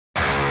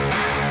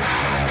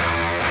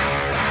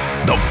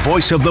the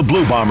voice of the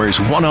Blue Bombers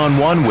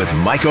one-on-one with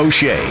Mike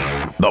O'Shea.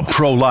 The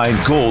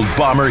Proline Gold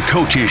Bomber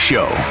Coaches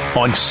Show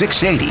on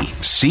 680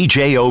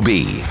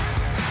 CJOB.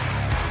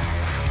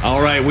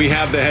 All right, we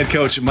have the head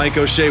coach, Mike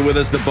O'Shea, with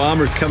us. The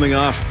Bombers coming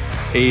off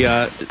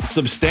a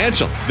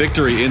substantial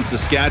victory in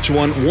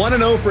Saskatchewan.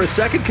 1-0 for a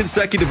second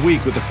consecutive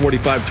week with the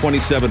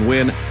 45-27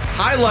 win,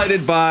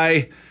 highlighted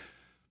by...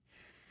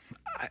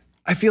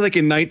 I feel like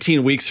in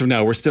 19 weeks from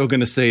now, we're still going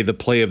to say the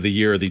play of the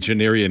year, the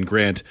Janarian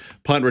Grant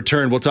punt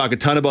return. We'll talk a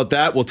ton about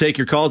that. We'll take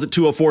your calls at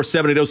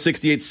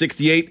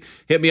 204-780-6868.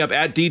 Hit me up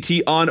at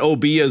DT on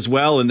OB as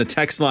well. And the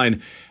text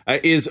line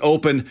is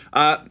open.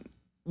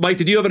 Mike,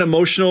 did you have an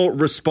emotional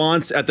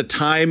response at the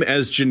time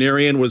as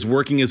Janarian was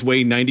working his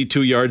way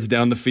 92 yards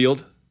down the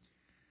field?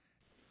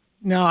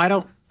 No, I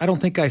don't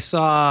think I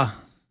saw,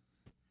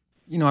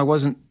 I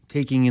wasn't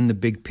taking in the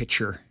big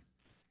picture.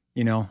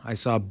 I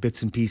saw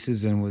bits and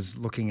pieces and was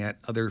looking at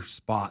other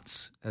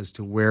spots as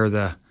to where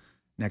the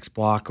next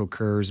block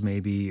occurs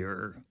maybe,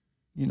 or,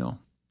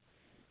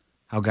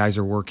 how guys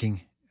are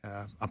working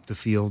up the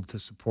field to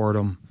support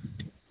them.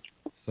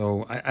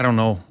 So I don't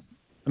know.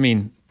 I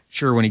mean,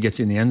 sure, when he gets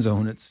in the end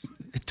zone, it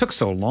took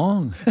so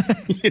long.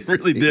 It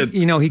really did.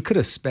 He could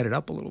have sped it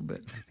up a little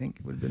bit. I think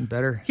it would have been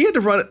better. He had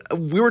to run.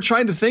 We were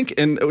trying to think,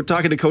 and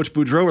talking to Coach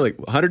Boudreau, we're like,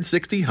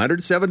 160,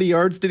 170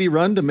 yards did he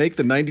run to make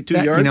the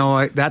 92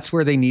 yards? That's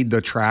where they need the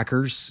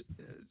trackers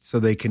so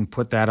they can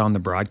put that on the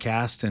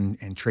broadcast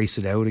and trace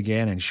it out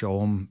again and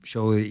show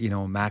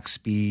max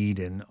speed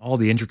and all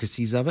the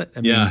intricacies of it.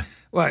 I mean,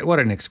 what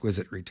an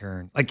exquisite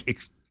return. Like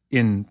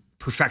in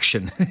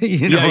perfection. What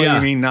I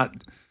mean? Not...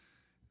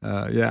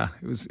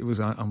 it was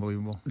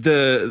unbelievable.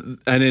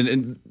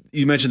 And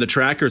you mentioned the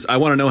trackers. I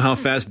want to know how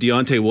fast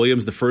Deontay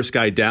Williams, the first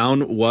guy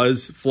down,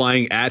 was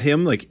flying at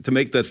him. Like, to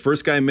make that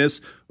first guy miss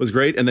was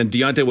great. And then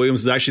Deontay Williams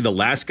is actually the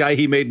last guy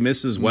he made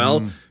miss as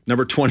well.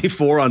 Number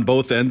 24 on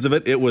both ends of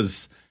it.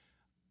 It's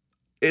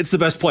the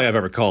best play I've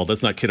ever called.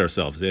 Let's not kid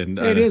ourselves. And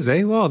it is,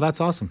 eh? Well,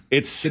 that's awesome.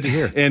 It's good to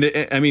hear.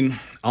 And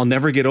I'll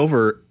never get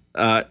over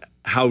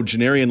how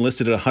Janarian,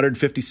 listed at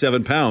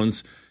 157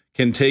 pounds,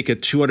 can take a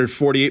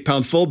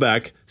 248-pound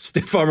fullback,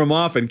 stiff arm him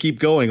off, and keep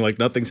going like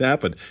nothing's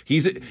happened.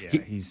 He's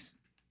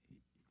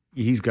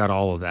got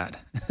all of that.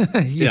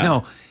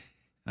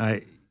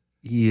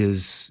 He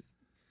is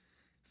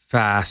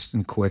fast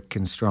and quick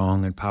and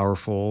strong and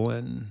powerful,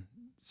 and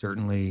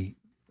certainly,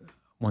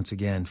 once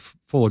again,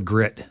 full of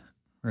grit.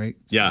 Right?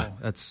 Yeah,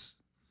 so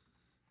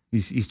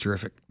He's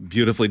terrific.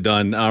 Beautifully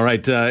done. All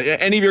right.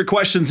 Any of your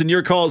questions and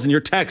your calls and your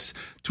texts,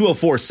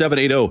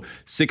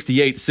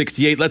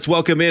 204-780-6868. Let's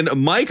welcome in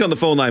Mike on the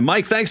phone line.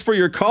 Mike, thanks for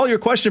your call. Your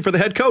question for the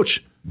head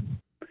coach.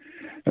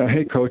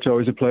 Hey, Coach.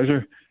 Always a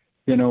pleasure.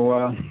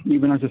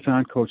 Even as a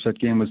fan, Coach, that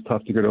game was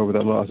tough to get over.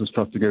 That loss was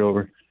tough to get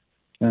over.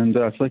 And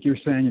it's like you were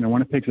saying,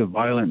 Winnipeg's a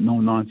violent,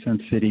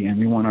 no-nonsense city, and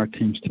we want our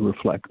teams to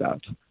reflect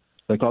that.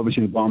 Like,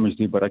 obviously, the Bombers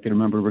do, but I can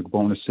remember Rick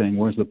Bowness saying,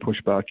 where's the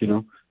pushback,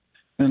 And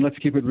let's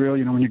keep it real.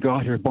 When you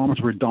got here, Bombers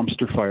were a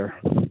dumpster fire.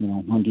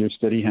 Under your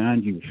steady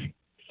hand, you've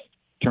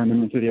turned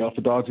them into the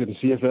alpha dogs of the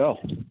CFL.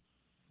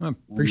 I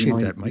appreciate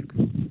that, Mike.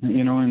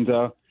 And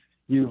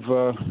you've,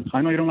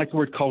 I know you don't like the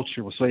word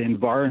culture. We'll say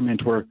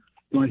environment, where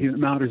the only thing that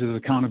matters is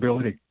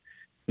accountability.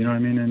 You know what I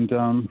mean? And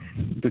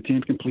the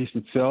team can police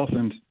itself.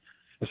 And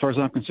as far as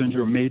I'm concerned,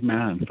 you're a made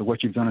man for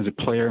what you've done as a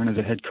player and as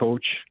a head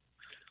coach.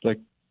 Like,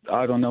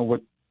 I don't know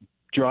what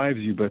drives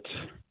you, but,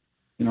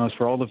 as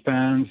for all the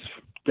fans,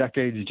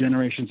 decades,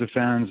 generations of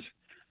fans,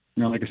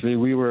 like I say,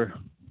 we were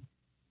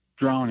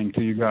drowning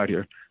till you got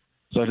here.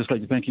 So I'd just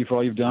like to thank you for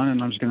all you've done,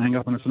 and I'm just going to hang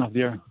up and listen off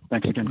the air.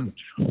 Thanks again,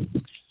 Coach.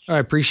 I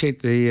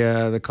appreciate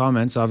the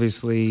comments.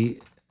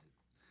 Obviously,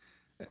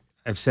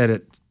 I've said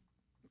it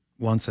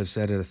once, I've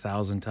said it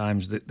 1,000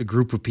 times. The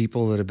group of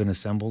people that have been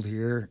assembled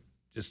here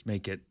just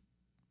make it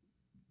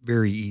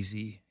very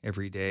easy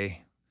every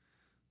day.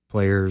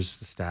 Players,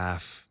 the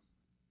staff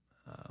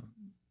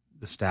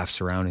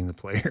surrounding the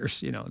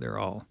players, they're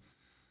all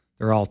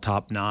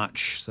top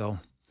notch. So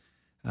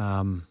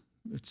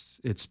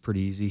it's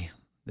pretty easy.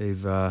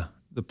 They've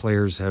the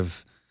players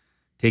have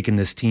taken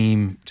this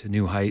team to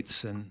new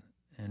heights and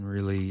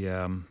really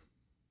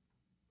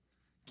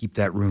keep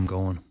that room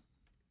going.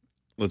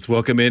 Let's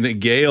welcome in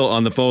Gail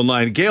on the phone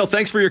line. Gail,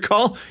 thanks for your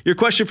call. Your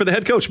question for the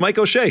head coach, Mike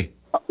O'Shea.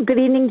 Good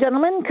evening,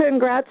 gentlemen.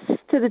 Congrats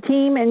to the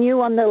team and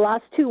you on the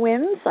last 2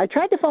 wins. I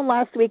tried to phone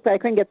last week, but I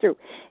couldn't get through.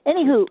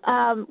 Anywho,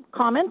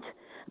 comment.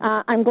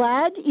 I'm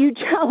glad you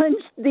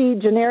challenged the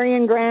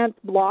Janarian Grant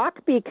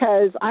block,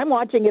 because I'm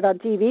watching it on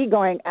TV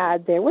going,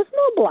 there was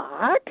no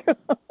block.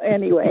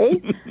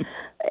 Anyway.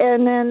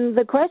 And then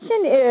the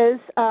question is,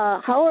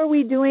 how are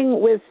we doing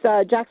with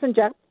Jackson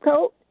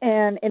Jeffcoat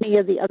and any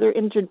of the other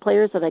injured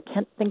players that I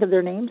can't think of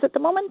their names at the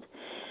moment?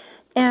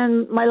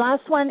 And my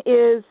last one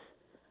is,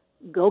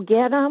 go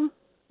get them.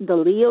 The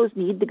Leos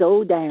need to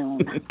go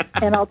down.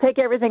 And I'll take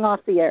everything off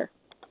the air.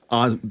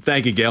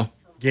 Thank you, Gail.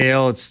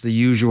 Gail, it's the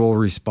usual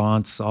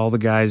response. All the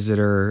guys that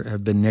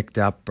have been nicked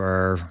up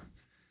are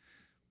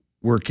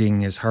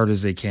working as hard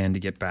as they can to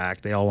get back.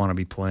 They all want to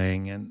be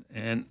playing.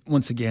 And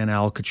once again,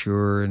 Al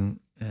Couture and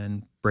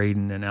and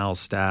Braden and Al's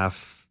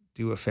staff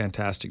do a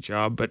fantastic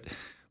job. But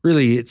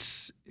really,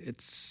 it's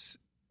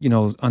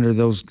under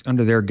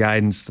their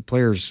guidance, the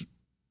players,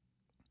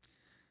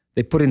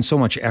 they put in so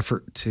much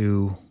effort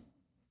to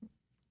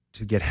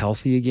get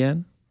healthy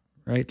again,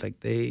 right? Like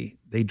they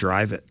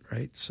drive it,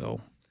 right?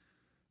 So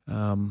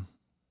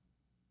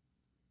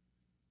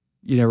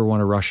you never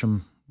want to rush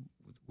them.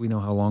 We know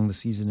how long the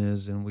season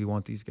is, and we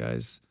want these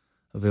guys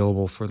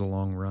available for the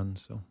long run.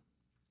 So,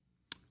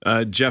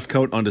 Jeff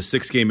Coat on the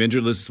 6-game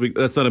injured list this week.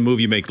 That's not a move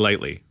you make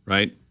lightly,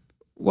 right?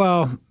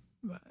 Well,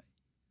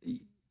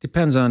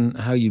 depends on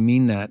how you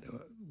mean that.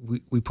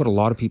 We put a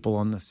lot of people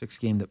on the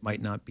 6-game that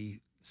might not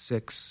be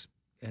 6,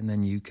 and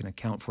then you can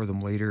account for them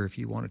later if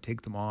you want to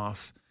take them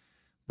off.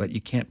 But you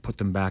can't put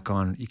them back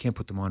on. You can't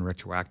put them on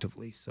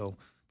retroactively. So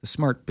the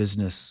smart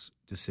business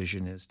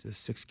decision is to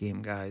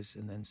 6-game guys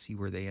and then see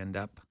where they end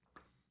up.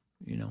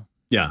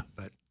 Yeah.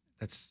 But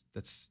that's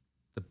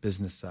the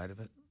business side of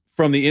it.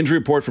 From the injury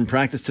report from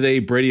practice today,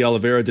 Brady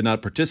Oliveira did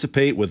not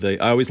participate with I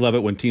always love it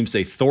when teams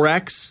say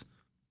thorax.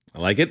 I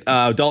like it.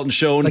 Dalton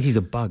Schoen. It's like he's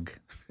a bug.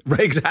 Right,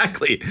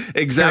 exactly.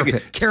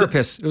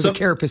 Carapace. It was a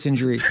carapace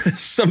injury.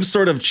 Some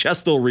sort of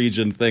chestal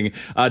region thing.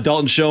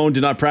 Dalton Schoen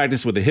did not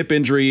practice with a hip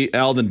injury.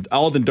 Alden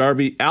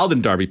Darby,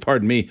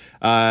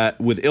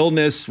 with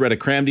illness. Retta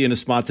Cramdy in a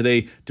spot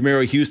today.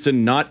 Demerio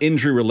Houston, not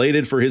injury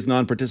related for his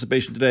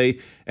non-participation today.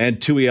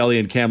 And Tui Eli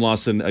and Cam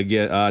Lawson,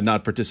 again,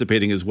 not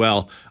participating as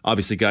well.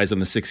 Obviously, guys on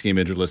the 6-game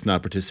injured list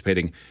not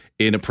participating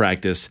in a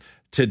practice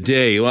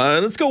today.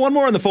 Let's go one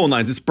more on the phone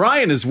lines. It's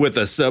Brian is with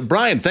us.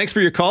 Brian, thanks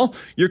for your call.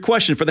 Your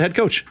question for the head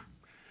coach.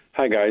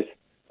 Hi, guys.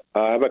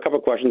 I have a couple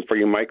of questions for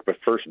you, Mike. But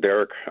first,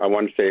 Derek, I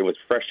want to say it was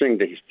refreshing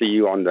to see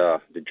you on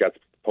the Jets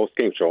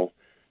post-game show.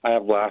 I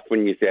have laughed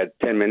when you said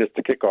 10 minutes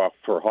to kick off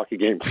for a hockey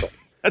game. So.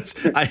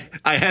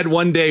 I had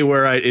one day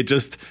where I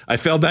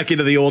fell back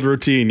into the old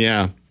routine,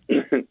 yeah.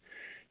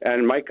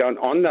 And Mike,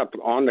 on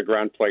the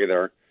grand play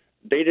there,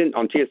 they didn't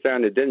on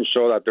TSN. It didn't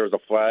show that there was a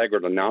flag, or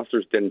the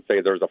announcers didn't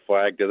say there was a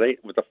flag.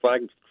 Was the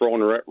flag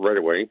thrown right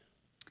away?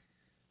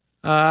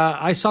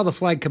 I saw the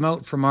flag come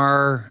out from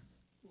our,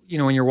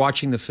 when you're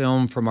watching the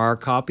film from our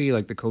copy,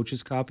 like the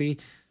coach's copy.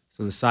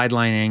 So the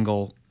sideline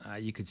angle,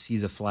 you could see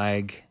the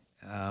flag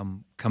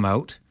come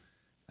out.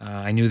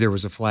 I knew there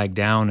was a flag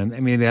down, and I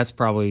mean that's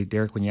probably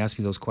Derek. When you asked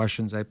me those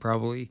questions, I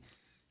probably,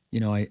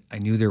 I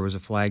knew there was a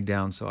flag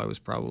down, so I was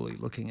probably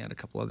looking at a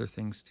couple other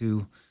things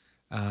too.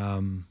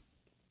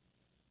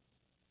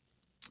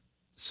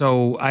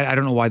 So I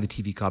don't know why the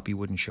TV copy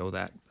wouldn't show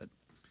that, but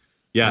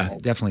yeah, I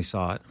definitely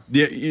saw it.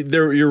 Yeah,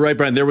 you're right,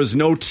 Brian. There was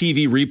no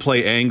TV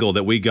replay angle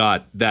that we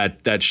got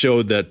that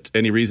showed that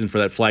any reason for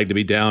that flag to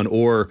be down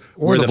or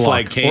where the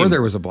flag came. Or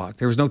there was a block.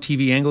 There was no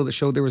TV angle that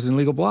showed there was an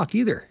illegal block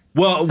either.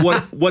 Well,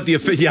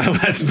 yeah,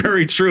 that's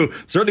very true.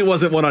 Certainly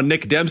wasn't one on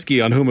Nick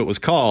Dembski on whom it was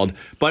called,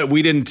 but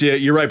we didn't.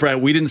 You're right,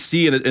 Brian. We didn't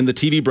see it in the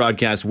TV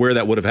broadcast where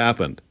that would have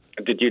happened.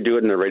 Did you do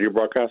it in the radio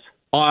broadcast?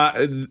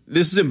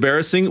 This is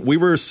embarrassing. We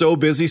were so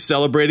busy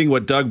celebrating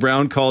what Doug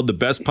Brown called the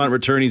best punt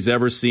return he's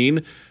ever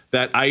seen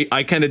that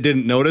I kind of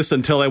didn't notice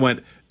until I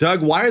went,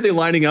 Doug, why are they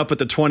lining up at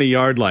the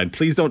 20-yard line?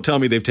 Please don't tell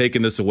me they've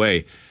taken this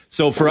away.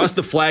 So for us,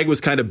 the flag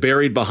was kind of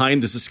buried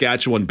behind the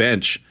Saskatchewan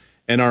bench,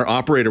 and our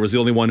operator was the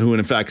only one who,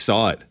 in fact,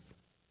 saw it.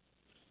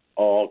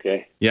 Oh,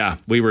 okay. Yeah,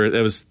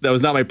 that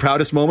was not my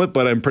proudest moment,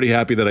 but I'm pretty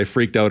happy that I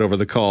freaked out over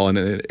the call, and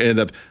it ended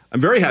up.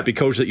 I'm very happy,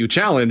 Coach, that you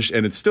challenged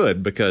and it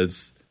stood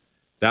because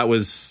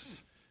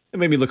it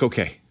made me look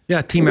okay.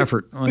 Yeah, team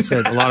effort. Like I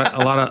said, a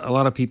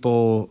lot of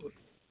people.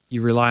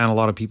 You rely on a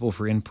lot of people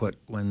for input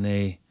when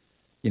they,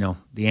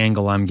 the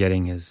angle I'm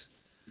getting is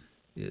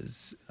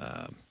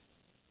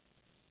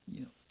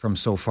from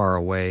so far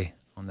away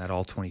on that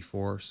all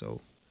 24.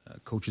 So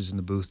coaches in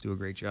the booth do a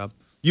great job.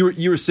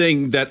 You were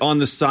saying that on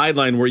the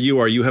sideline where you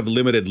are, you have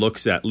limited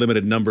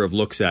number of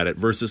looks at it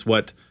versus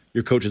what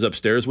your coaches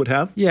upstairs would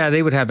have? Yeah,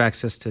 they would have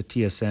access to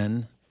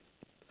TSN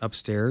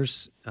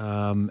upstairs.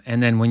 And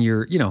then when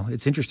you're,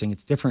 it's interesting.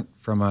 It's different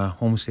from a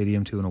home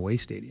stadium to an away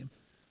stadium,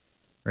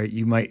 right?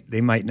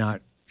 They might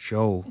not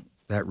show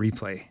that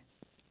replay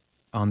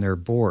on their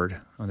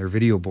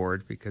video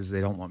board because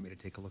they don't want me to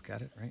take a look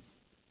at it, right?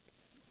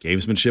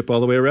 Gamesmanship all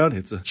the way around.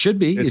 It should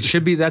be.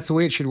 That's the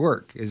way it should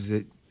work. Is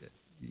it?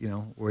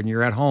 When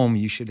you're at home,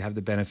 you should have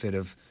the benefit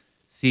of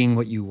seeing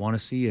what you want to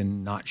see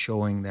and not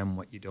showing them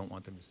what you don't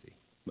want them to see.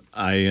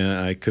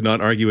 I could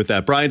not argue with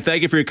that. Brian,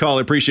 thank you for your call.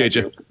 I appreciate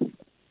you.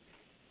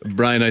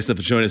 Brian, nice enough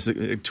to join us at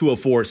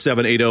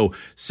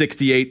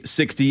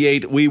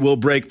 204-780-6868. We will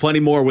break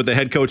plenty more with the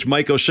head coach,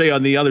 Mike O'Shea,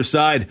 on the other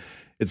side.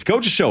 It's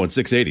Coach's Show on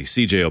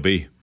 680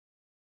 CJOB.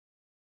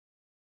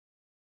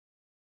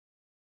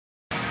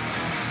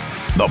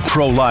 The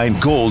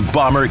Proline Gold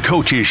Bomber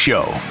Coaches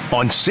Show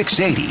on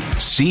 680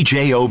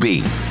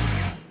 CJOB.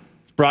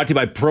 It's brought to you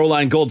by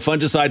Proline Gold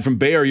Fungicide from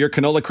Bayer, your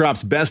canola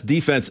crop's best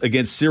defense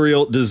against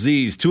cereal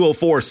disease.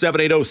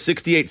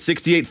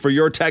 204-780-6868 for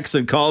your texts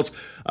and calls.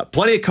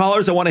 Plenty of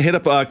callers. I want to hit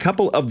up a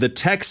couple of the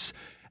texts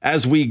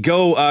as we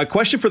go.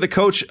 Question for the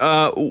coach.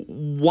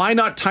 Why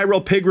not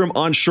Tyrell Pigram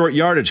on short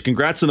yardage?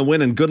 Congrats on the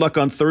win and good luck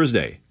on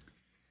Thursday.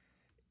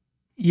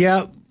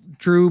 Yeah,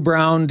 Drew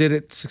Brown did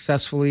it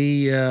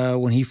successfully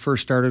when he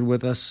first started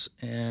with us,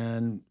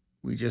 and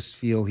we just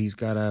feel he's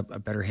got a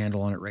better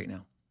handle on it right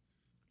now.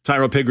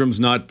 Tyrell Pigram's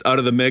not out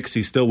of the mix.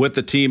 He's still with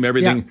the team.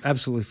 Everything. Yeah,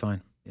 absolutely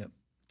fine. Yep.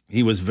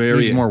 He was very.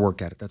 Needs more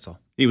work at it. That's all.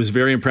 He was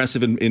very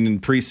impressive in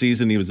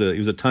preseason. He was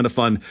a ton of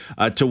fun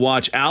to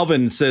watch.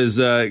 Alvin says,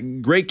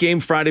 great game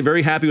Friday.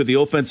 Very happy with the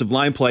offensive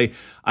line play.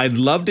 I'd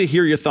love to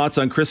hear your thoughts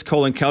on Chris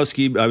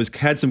Kolankowski.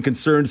 Had some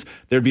concerns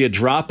there'd be a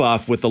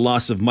drop-off with the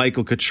loss of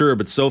Michael Couture,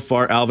 but so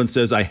far, Alvin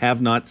says, I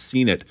have not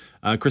seen it.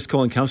 Chris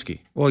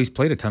Kolankowski. Well, he's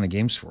played a ton of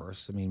games for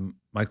us. I mean,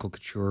 Michael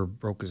Couture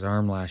broke his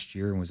arm last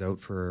year and was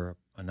out for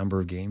a number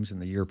of games in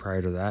the year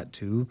prior to that,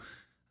 too.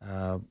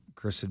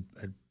 Chris had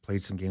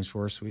played some games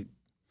for us.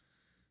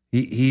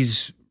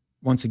 He's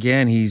once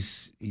again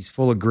he's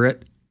full of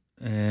grit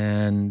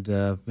and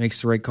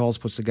makes the right calls,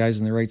 puts the guys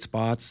in the right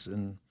spots,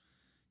 and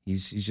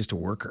he's just a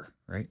worker,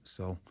 right?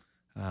 So,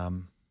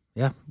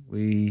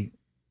 we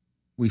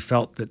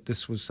felt that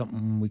this was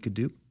something we could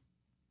do.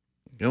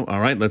 All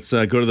right, let's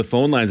go to the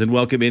phone lines and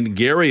welcome in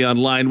Gary on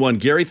line one.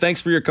 Gary,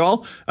 thanks for your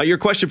call. Your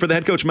question for the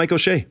head coach, Mike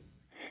O'Shea.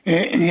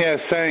 Yes,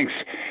 thanks.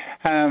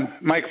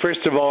 Mike,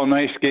 first of all,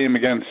 nice game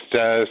against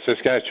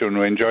Saskatchewan.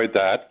 We enjoyed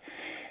that.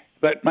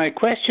 But my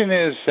question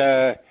is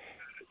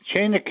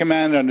chain of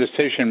command on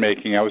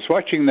decision-making. I was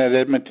watching that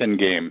Edmonton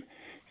game,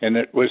 and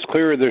it was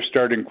clear their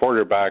starting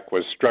quarterback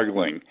was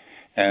struggling.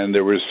 And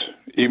there was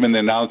even the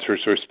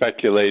announcers were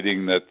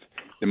speculating that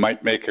they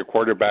might make a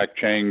quarterback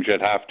change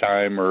at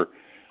halftime or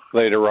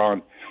later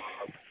on.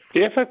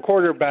 If a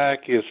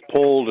quarterback is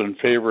pulled in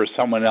favor of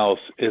someone else,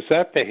 is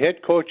that the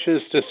head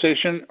coach's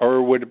decision,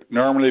 or would it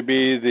normally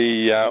be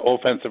the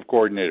offensive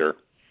coordinator?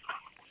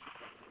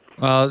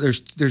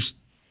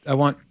 I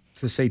want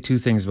to say two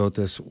things about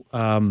this.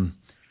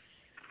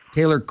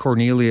 Taylor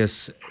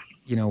Cornelius,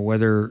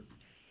 whether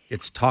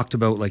it's talked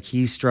about like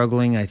he's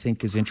struggling, I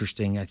think is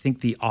interesting. I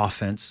think the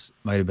offense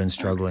might have been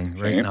struggling,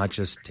 right? Not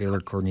just Taylor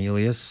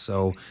Cornelius.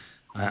 So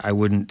I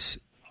wouldn't,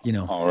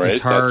 All right,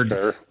 it's hard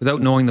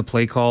without knowing the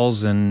play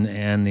calls and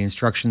the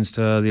instructions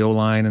to the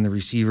O-line and the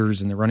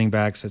receivers and the running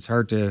backs. It's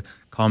hard to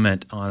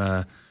comment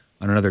on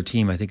another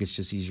team. I think it's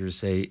just easier to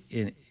say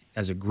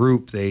as a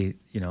group, they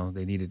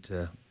needed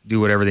to do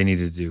whatever they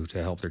needed to do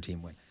to help their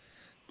team win.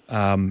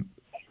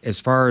 As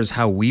far as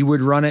how we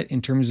would run it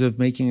in terms of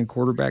making a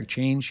quarterback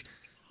change,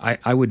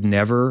 I would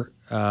never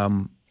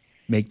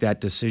make that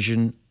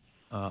decision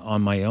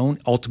on my own.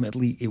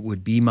 Ultimately, it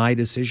would be my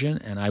decision,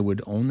 and I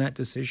would own that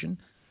decision.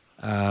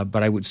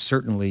 But I would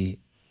certainly,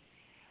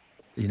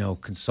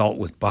 consult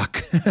with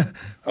Buck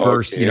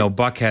first. Okay.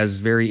 Buck has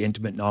very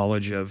intimate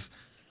knowledge of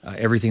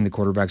everything the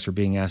quarterbacks are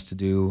being asked to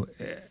do,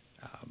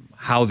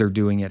 how they're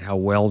doing it, how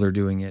well they're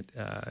doing it,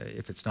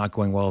 if it's not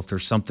going well, if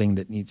there's something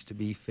that needs to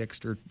be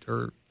fixed or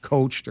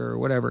coached or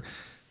whatever.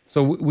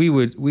 So we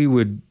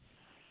would,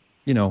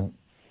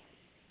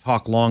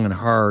 talk long and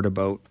hard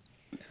about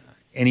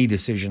any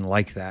decision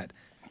like that.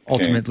 Okay.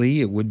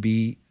 Ultimately, it would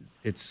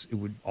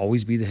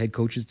always be the head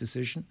coach's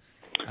decision.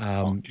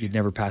 You'd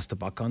never pass the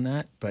buck on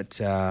that,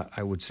 but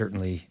I would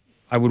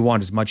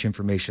want as much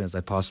information as I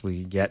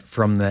possibly could get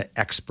from the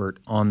expert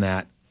on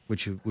that,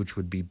 which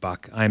would be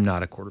Buck. I'm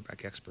not a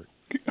quarterback expert.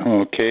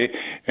 Okay,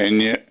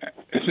 and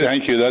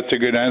thank you. That's a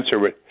good answer,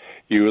 but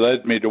you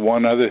led me to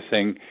one other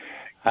thing.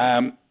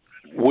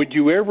 Would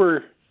you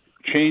ever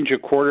change a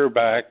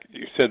quarterback?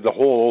 You said the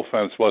whole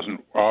offense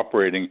wasn't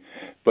operating,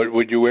 but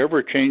would you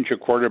ever change a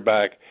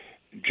quarterback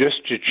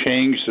just to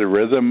change the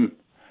rhythm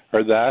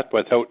or that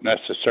without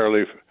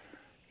necessarily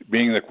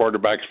being the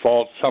quarterback's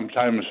fault?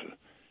 Sometimes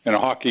in a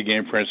hockey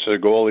game, for instance,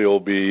 the goalie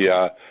will be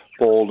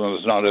bold and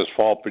it's not his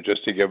fault, but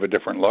just to give a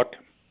different look.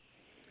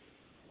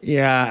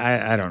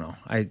 Yeah, I don't know.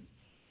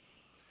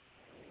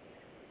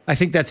 I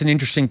think that's an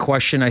interesting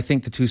question. I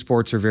think the two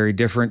sports are very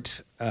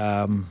different.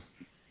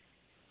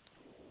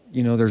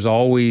 There's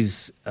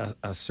always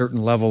a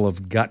certain level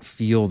of gut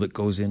feel that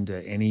goes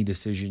into any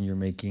decision you're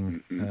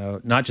making,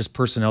 not just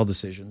personnel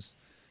decisions.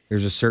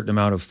 There's a certain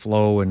amount of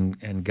flow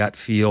and gut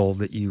feel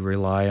that you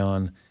rely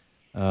on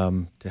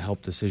to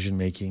help decision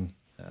making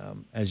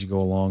as you go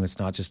along. It's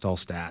not just all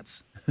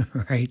stats,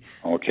 right?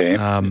 Okay.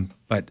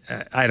 But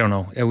I don't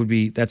know.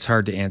 That's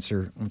hard to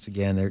answer. Once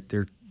again,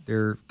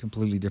 they're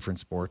completely different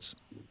sports.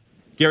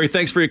 Gary,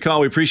 thanks for your call.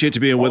 We appreciate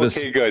you being with us.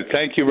 Okay, good.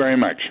 Thank you very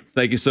much.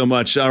 Thank you so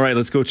much. All right,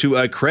 let's go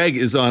to Craig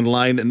is on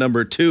line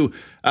number 2.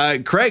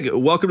 Craig,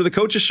 welcome to the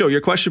Coaches Show.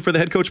 Your question for the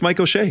head coach, Mike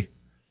O'Shea.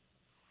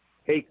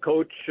 Hey,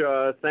 Coach,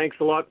 thanks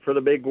a lot for the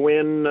big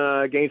win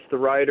against the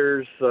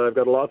Riders. I've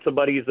got lots of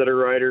buddies that are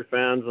Rider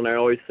fans, and I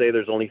always say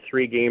there's only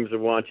 3 games I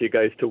want you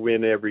guys to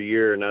win every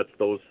year, and that's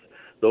those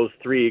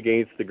 3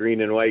 against the Green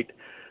and White.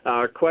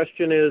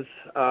 Question is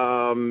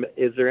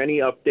there any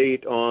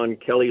update on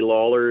Kelly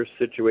Lawler's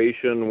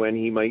situation, when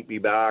he might be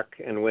back,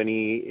 and when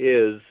he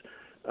is,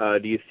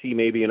 do you see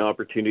maybe an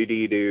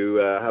opportunity to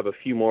have a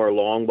few more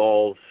long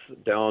balls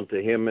down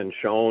to him and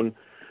Sean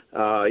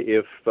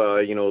if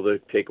they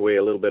take away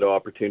a little bit of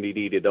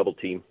opportunity to double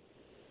team.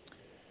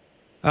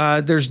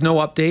 There's no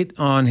update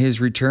on his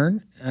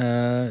return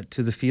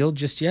to the field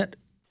just yet.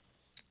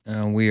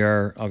 We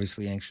are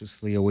obviously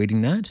anxiously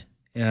awaiting that.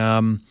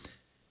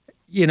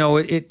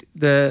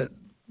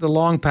 The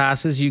long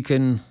passes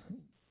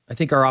I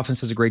think our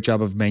offense does a great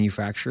job of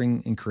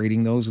manufacturing and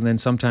creating those. And then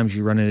sometimes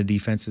you run into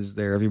defenses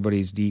there.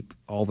 Everybody's deep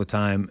all the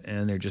time,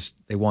 and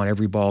they want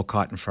every ball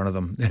caught in front of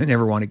them. They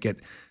never want to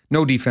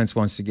no defense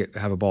wants to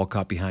have a ball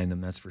caught behind them.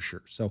 That's for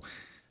sure. So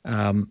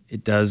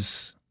it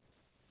does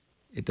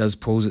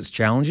pose its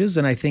challenges.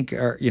 And I think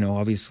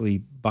obviously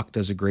Buck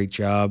does a great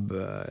job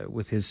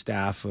with his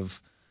staff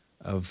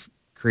of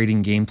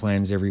creating game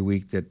plans every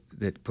week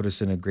that put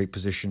us in a great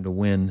position to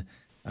win,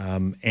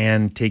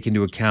 and take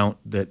into account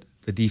that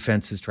the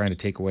defense is trying to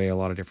take away a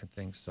lot of different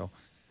things. So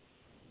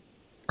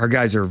our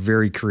guys are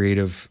very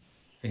creative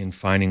in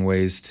finding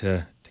ways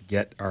to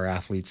get our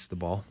athletes the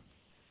ball.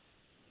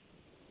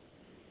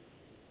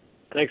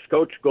 Thanks,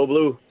 Coach. Go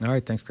Blue. All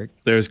right, thanks, Craig.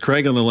 There's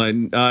Craig on the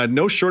line.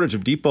 No shortage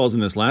of deep balls in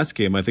this last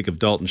game. I think of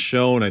Dalton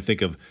Schoen. I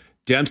think of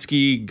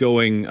Dembski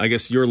going, I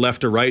guess, your left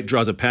to right,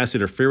 draws a pass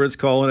interference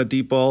call on a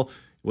deep ball.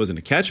 It wasn't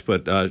a catch,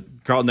 but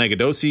Carlton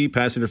Agadosi,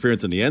 pass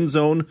interference in the end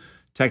zone.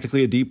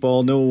 Technically a deep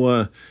ball.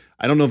 No,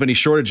 I don't know of any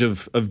shortage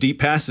of deep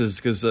passes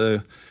because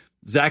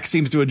Zach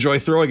seems to enjoy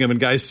throwing them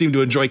and guys seem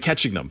to enjoy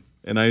catching them.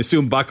 And I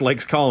assume Buck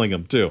likes calling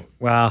them too.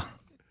 Well,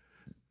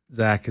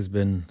 Zach has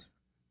been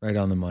right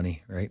on the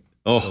money, right?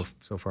 Oh,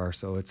 so far,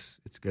 so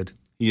it's good.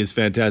 He is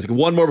fantastic.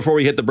 One more before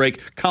we hit the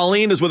break.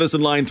 Colleen is with us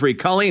in line 3.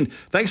 Colleen,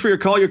 thanks for your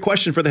call. Your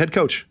question for the head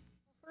coach.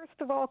 First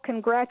of all,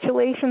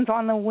 congratulations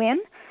on the win.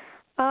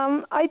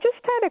 I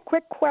just had a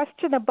quick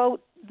question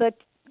about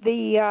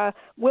the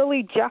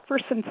Willie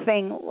Jefferson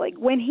thing. Like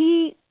when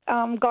he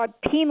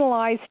got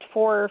penalized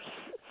for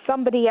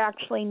somebody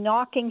actually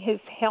knocking his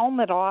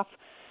helmet off,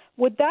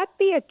 would that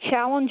be a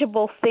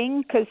challengeable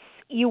thing? Because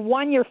you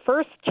won your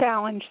first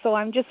challenge, so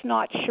I'm just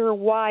not sure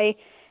why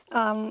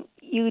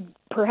you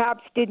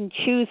perhaps didn't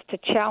choose to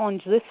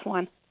challenge this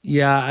one.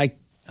 Yeah,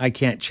 I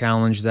can't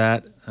challenge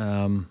that.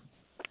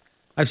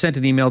 I've sent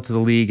an email to the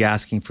league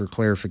asking for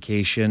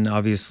clarification.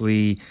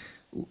 Obviously,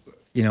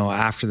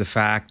 after the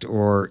fact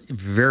or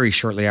very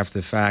shortly after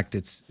the fact,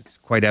 it's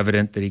quite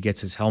evident that he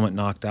gets his helmet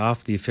knocked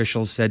off. The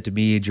officials said to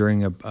me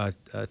during a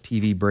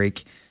TV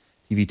break,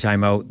 TV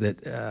timeout,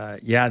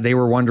 that, they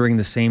were wondering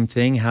the same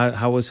thing,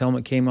 how his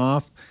helmet came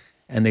off.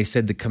 And they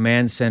said the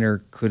command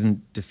center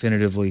couldn't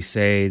definitively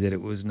say that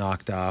it was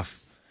knocked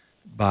off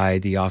by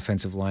the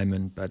offensive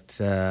lineman. But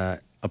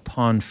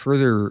upon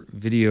further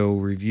video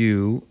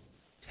review,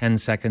 10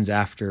 seconds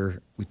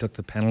after we took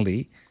the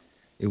penalty,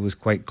 it was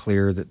quite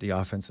clear that the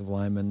offensive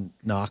lineman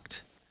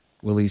knocked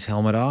Willie's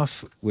helmet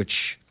off,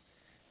 which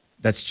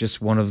that's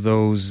just one of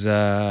those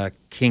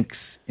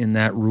kinks in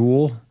that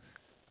rule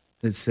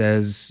that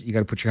says you got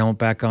to put your helmet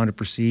back on to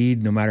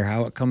proceed no matter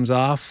how it comes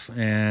off.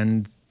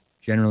 And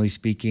generally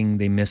speaking,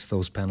 they miss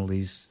those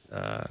penalties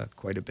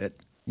quite a bit,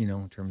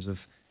 in terms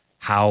of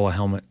how a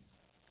helmet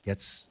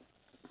gets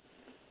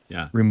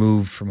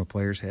removed from a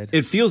player's head.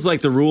 It feels like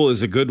the rule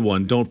is a good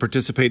one. Don't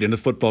participate in a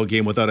football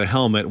game without a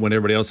helmet when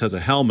everybody else has a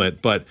helmet.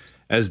 But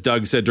as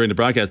Doug said during the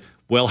broadcast,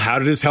 well, how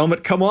did his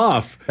helmet come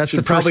off?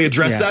 Should probably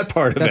address that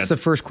part of it. That's the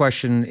first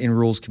question in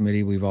Rules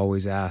Committee we've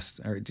always asked.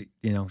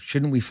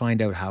 Shouldn't we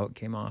find out how it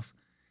came off?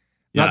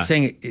 Yeah. Not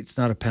saying it's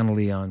not a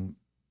penalty on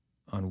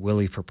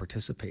Willie for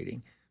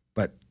participating,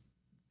 but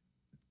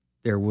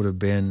we would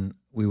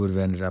have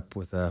ended up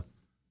with a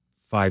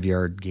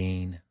 5-yard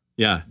gain.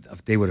 Yeah.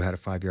 They would have had a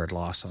 5-yard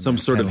loss on some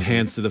sort penalty. Of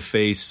hands to the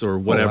face or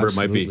whatever it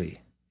might be.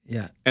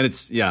 Yeah. And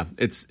it's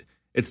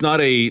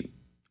not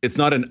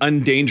an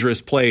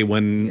undangerous play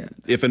when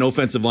if an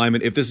offensive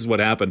lineman, if this is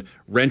what happened,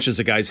 wrenches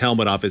a guy's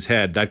helmet off his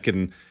head, that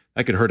could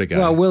hurt a guy.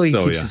 Well, Willie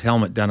keeps his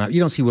helmet done up. You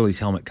don't see Willie's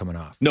helmet coming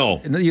off.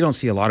 No. You don't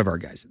see a lot of our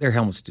guys. Their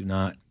helmets do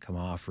not come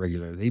off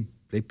regularly.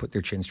 They put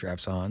their chin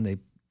straps on. They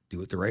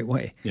do it the right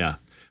way. Yeah.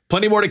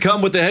 Plenty more to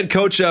come with the head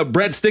coach.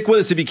 Brent, stick with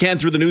us if you can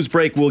through the news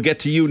break. We'll get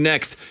to you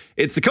next.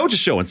 It's the Coaches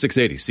Show on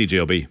 680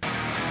 CJOB.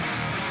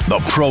 The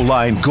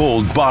Proline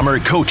Gold Bomber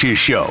Coaches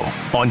Show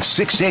on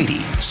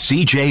 680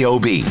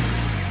 CJOB.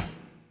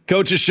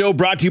 Coaches Show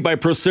brought to you by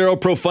Procero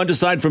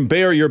Profundicide from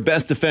Bayer, your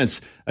best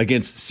defense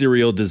against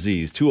cereal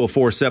disease.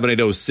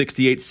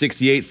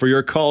 204-780-6868 for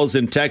your calls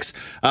and texts.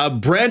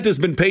 Brent has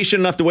been patient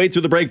enough to wait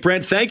through the break.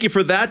 Brent, thank you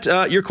for that.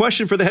 Your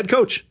question for the head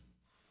coach.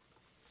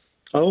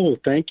 Oh,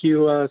 thank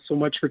you so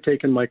much for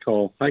taking my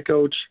call. Hi,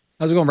 Coach.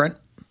 How's it going, Brent?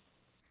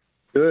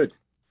 Good.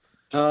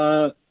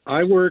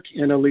 I work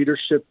in a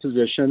leadership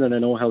position, and I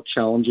know how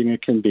challenging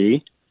it can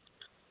be.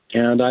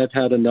 And I've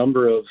had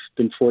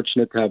been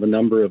fortunate to have a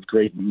number of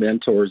great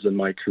mentors in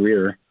my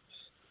career.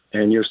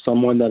 And you're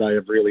someone that I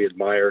have really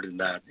admired in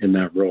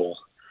that role.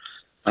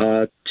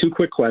 2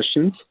 quick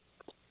questions.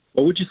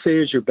 What would you say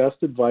is your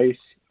best advice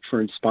for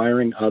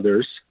inspiring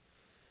others?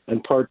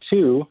 And part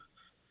 2,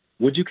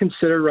 would you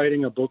consider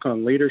writing a book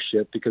on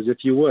leadership? Because if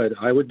you would,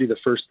 I would be the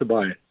first to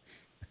buy it.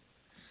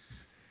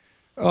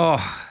 Oh,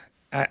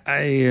 I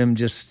am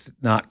just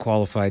not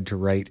qualified to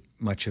write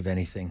much of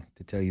anything,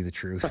 to tell you the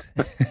truth.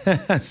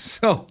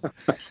 So,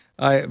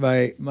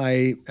 my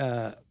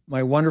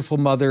wonderful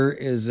mother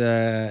is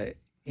a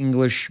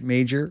English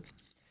major,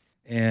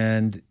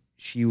 and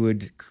she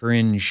would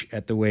cringe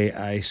at the way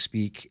I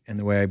speak and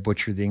the way I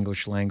butcher the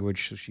English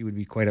language. So she would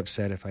be quite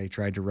upset if I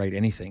tried to write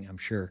anything, I'm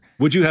sure.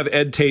 Would you have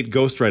Ed Tate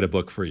ghostwrite a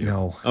book for you?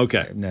 No.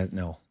 Okay.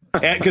 No.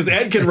 Because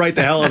Ed can write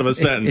the hell out of a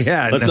sentence.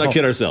 Let's not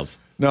kid ourselves.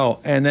 No.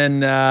 And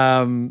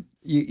then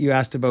you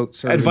asked about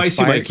sort of advice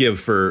you might give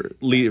for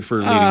leading.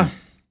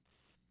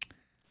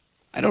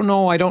 I don't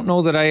know. I don't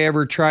know that I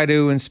ever try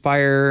to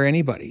inspire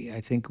anybody. I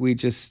think we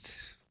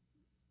just,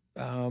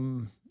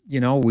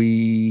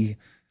 we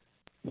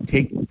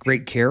take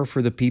great care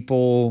for the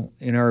people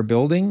in our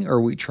building, or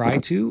we try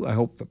to. I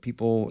hope that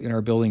people in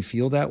our building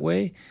feel that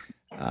way.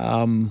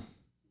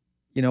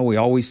 We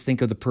always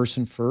think of the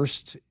person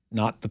first,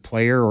 not the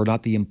player or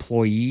not the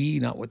employee,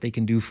 not what they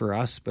can do for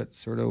us, but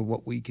sort of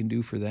what we can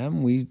do for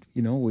them. We,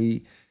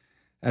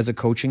 as a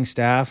coaching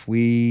staff,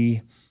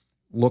 we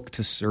look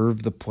to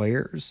serve the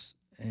players.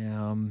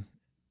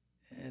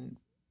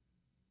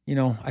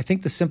 I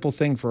think the simple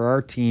thing for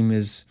our team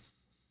is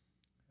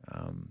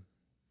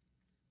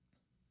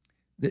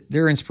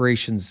their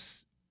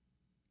inspirations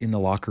in the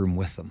locker room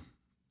with them,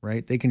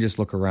 right? They can just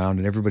look around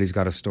and everybody's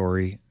got a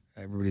story.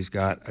 Everybody's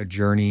got a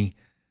journey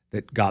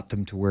that got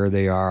them to where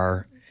they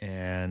are.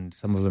 And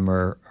some of them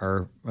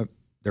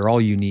they're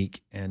all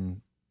unique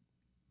and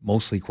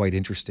mostly quite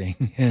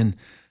interesting and,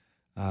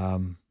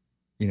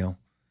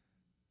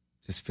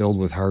 just filled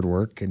with hard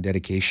work and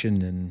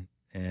dedication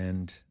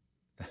and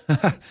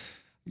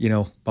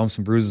bumps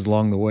and bruises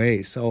along the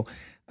way. So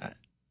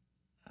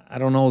I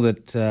don't know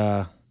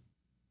that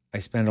I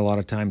spend a lot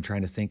of time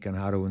trying to think on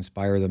how to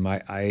inspire them.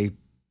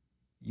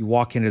 You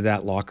walk into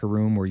that locker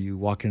room or you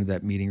walk into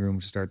that meeting room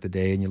to start the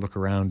day and you look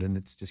around and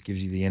it just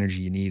gives you the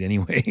energy you need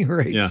anyway,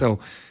 right? Yeah. So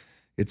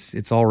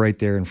it's all right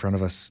there in front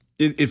of us.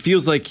 It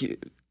feels like,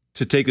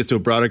 to take this to a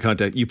broader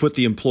context, you put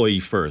the employee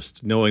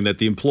first, knowing that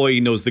the employee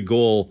knows the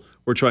goal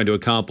we're trying to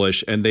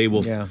accomplish, and they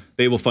will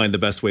find the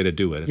best way to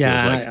do it.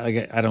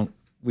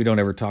 We don't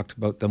ever talk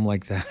about them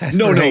like that.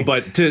 No, right? no,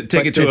 but to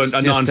take it to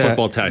a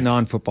non-football text.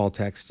 Non-football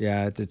text,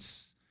 yeah.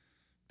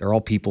 They're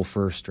all people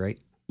first, right?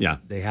 Yeah.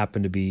 They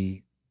happen to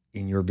be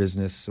in your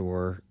business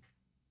or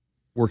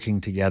working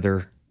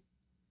together,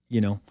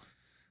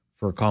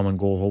 for a common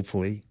goal,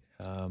 hopefully.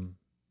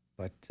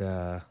 But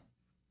they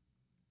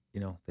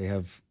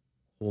have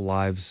whole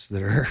lives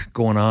that are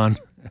going on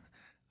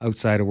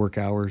outside of work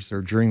hours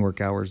or during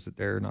work hours that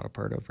they're not a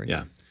part of right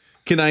now.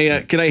 Can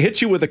I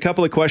hit you with a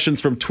couple of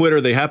questions from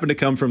Twitter? They happen to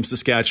come from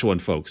Saskatchewan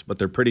folks, but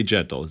they're pretty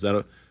gentle. Is that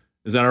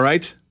all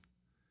right?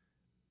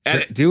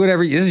 Do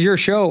whatever. This is your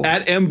show.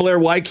 At M Blair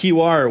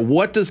YQR,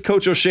 what does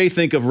Coach O'Shea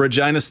think of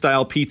Regina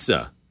style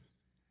pizza?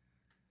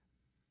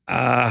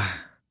 I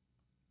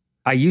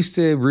used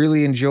to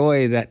really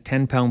enjoy that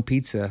 10-pound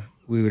pizza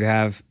we would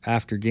have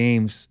after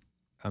games.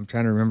 I'm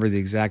trying to remember the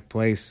exact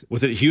place.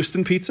 Was it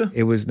Houston Pizza?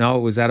 It was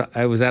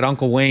at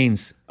Uncle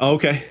Wayne's. Oh,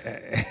 okay.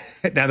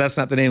 Now that's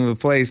not the name of the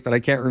place, but I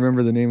can't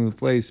remember the name of the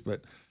place. But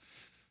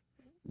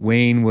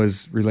Wayne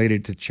was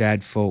related to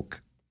Chad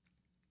Folk,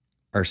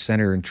 our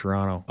center in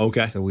Toronto.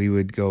 Okay. So we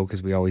would go,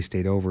 because we always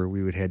stayed over,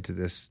 we would head to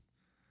this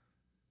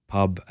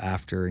pub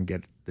after and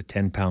get the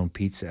 10-pound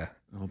pizza.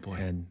 Oh, boy.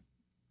 And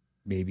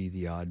maybe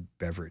the odd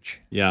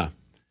beverage. Yeah.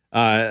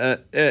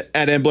 At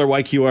M Blair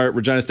YQR,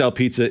 Regina style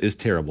pizza is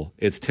terrible.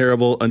 It's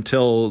terrible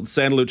until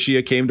Santa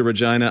Lucia came to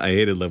Regina. I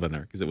hated living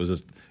there because it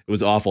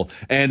was awful.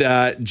 And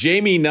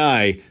Jamie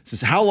Nye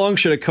says, how long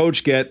should a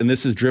coach get? And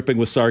this is dripping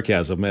with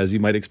sarcasm, as you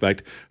might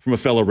expect from a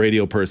fellow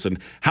radio person.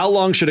 How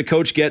long should a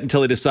coach get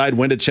until they decide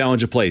when to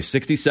challenge a play?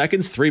 60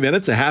 seconds, 3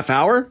 minutes, a half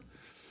hour?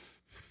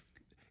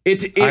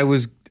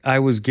 I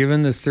was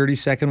given the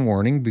 30-second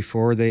warning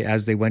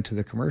as they went to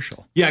the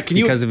commercial. Yeah,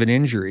 because of an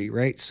injury,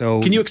 right?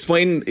 So can you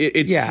explain?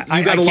 You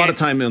got a lot of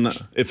time in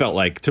it felt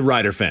like, to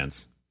Rider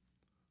fans.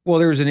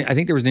 Well, I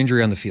think there was an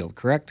injury on the field,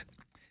 correct?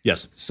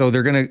 Yes. So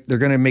they're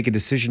gonna make a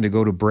decision to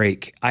go to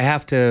break. I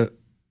have to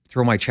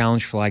throw my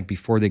challenge flag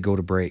before they go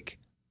to break.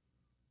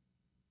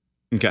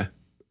 Okay.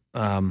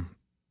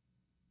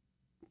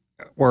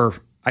 Or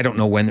I don't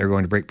know when they're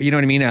going to break, but you know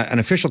what I mean? An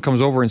official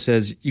comes over and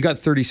says, you got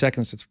 30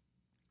 seconds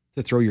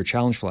to throw your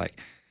challenge flag.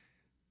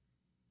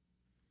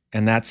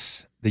 And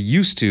that's the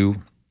used to,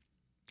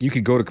 you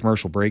could go to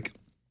commercial break,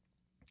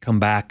 come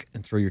back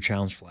and throw your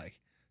challenge flag.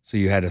 So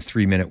you had a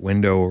 3-minute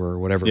window or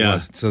whatever it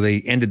was. So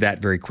they ended that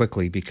very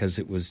quickly because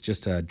it was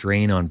just a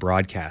drain on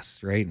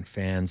broadcasts, right? And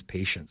fans'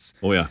 patience.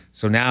 Oh, yeah.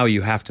 So now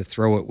you have to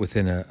throw it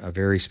within a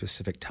very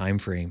specific time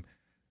frame.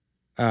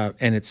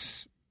 And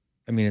it's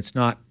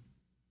not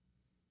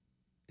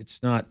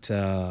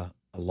a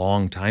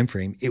long time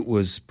frame. It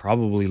was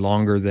probably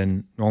longer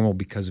than normal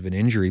because of an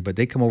injury, but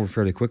they come over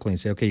fairly quickly and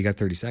say, okay, you got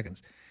 30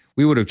 seconds.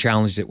 We would have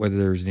challenged it whether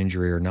there was an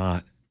injury or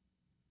not,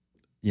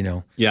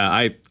 Yeah,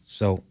 I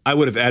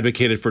would have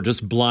advocated for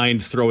just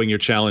blind throwing your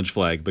challenge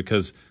flag,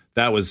 because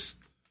that was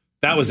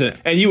That was it.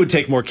 And you would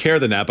take more care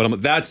than that,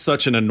 but that's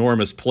such an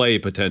enormous play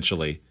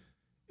potentially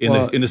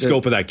in the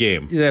scope of that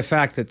game. The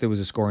fact that there was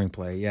a scoring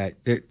play,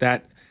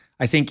 that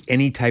I think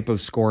any type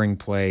of scoring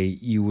play,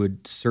 you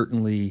would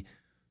certainly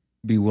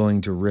be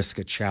willing to risk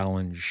a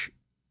challenge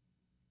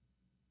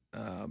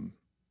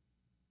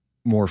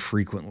more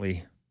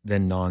frequently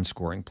than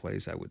non-scoring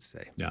plays, I would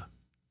say. Yeah.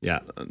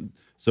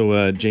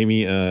 So,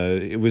 Jamie,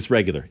 it was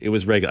regular. I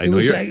know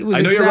you're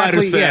a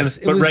Riders fan, yes,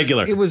 but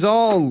regular. It was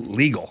all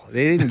legal.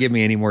 They didn't give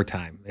me any more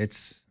time.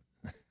 Let's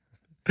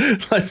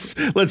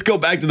go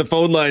back to the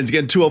phone lines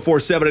again.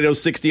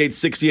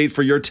 204-780-6868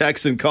 for your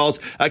texts and calls.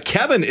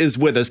 Kevin is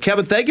with us.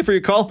 Kevin, thank you for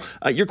your call.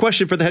 Your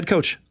question for the head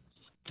coach.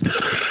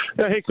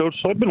 Yeah, hey, Coach.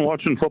 So I've been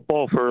watching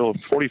football for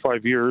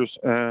 45 years,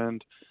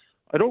 and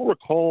I don't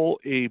recall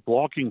a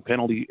blocking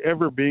penalty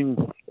ever being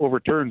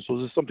overturned. So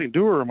is this something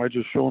new, or am I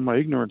just showing my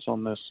ignorance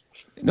on this?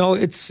 No,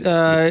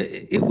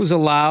 it was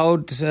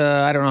allowed.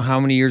 I don't know how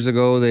many years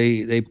ago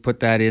they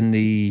put that in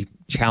the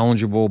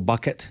challengeable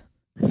bucket.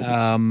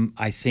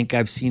 I think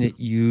I've seen it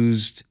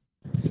used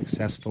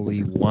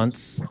successfully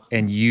once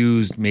and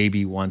used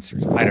maybe once,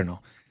 or I don't know.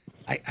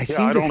 I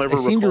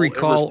seem to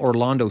recall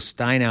Orlando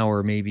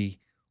Steinauer maybe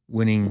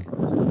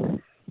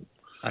winning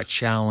a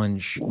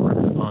challenge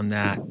on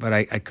that, but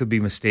I could be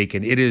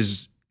mistaken. It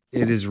is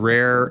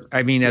rare.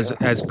 I mean,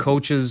 as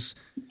coaches,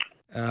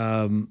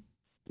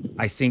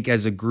 I think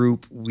as a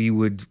group we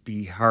would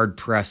be hard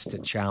pressed to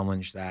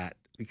challenge that,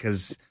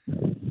 because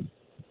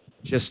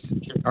just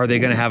are they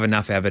going to have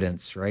enough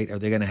evidence, right? Are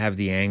they going to have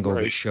the angle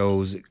that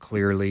shows it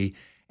clearly?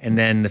 And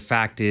then the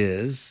fact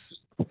is,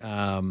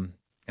 and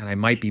I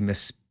might be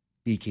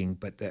misspeaking,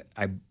 but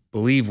I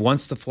believe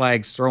once the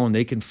flag's thrown,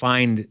 they can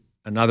find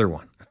another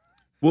one.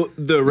 Well,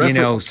 the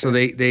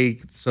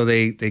referee, so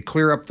they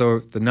clear up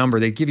the number.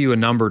 They give you a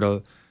number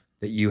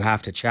that you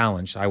have to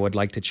challenge. I would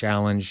like to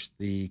challenge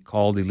the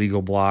called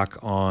illegal block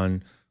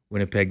on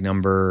Winnipeg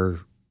number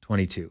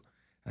 22,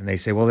 and they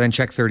say, well, then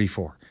check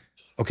 34.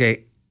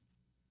 Okay,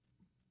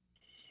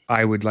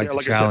 I would like to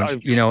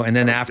challenge. And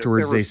then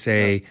afterwards they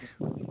say,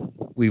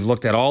 we've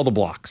looked at all the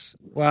blocks.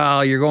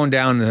 Well, you're going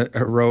down the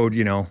road.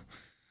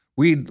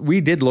 We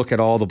did look at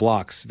all the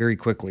blocks very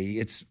quickly.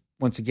 It's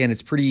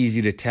pretty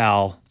easy to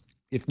tell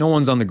if no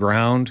one's on the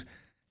ground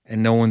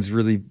and no one's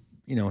really,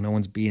 no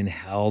one's being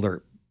held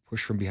or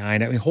pushed from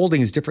behind. I mean,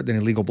 holding is different than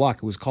illegal block.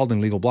 It was called an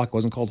illegal block. It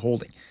wasn't called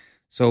holding.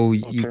 So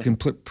you can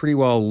pretty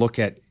well look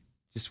at,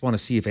 just want to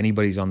see if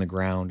anybody's on the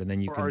ground, and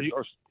then you can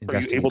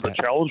investigate. Are you able to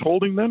challenge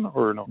holding then,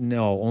 or no?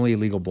 No, only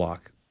illegal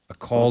block. A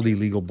called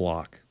illegal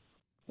block.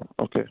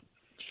 Okay.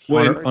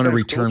 On a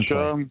return Coach,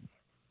 play.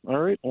 All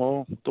right.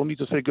 Well, don't need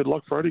to say good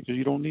luck Friday because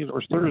you don't need,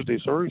 or Thursday.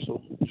 Sorry.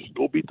 So just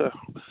go beat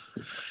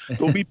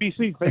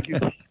BC. Thank you.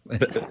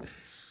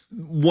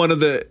 One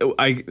of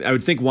I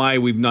would think why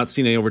we've not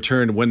seen any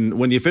overturned,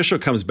 when the official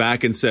comes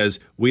back and says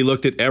we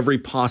looked at every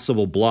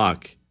possible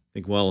block. I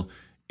think, well,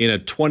 in a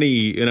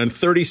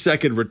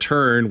 30-second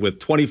return with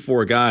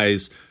 24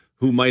 guys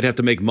who might have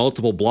to make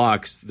multiple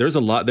blocks,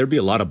 there'd be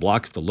a lot of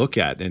blocks to look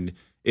at. And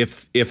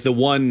if the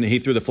one he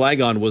threw the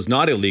flag on was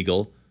not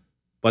illegal,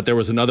 but there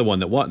was another one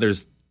that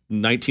there's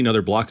 19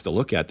 other blocks to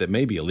look at that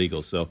may be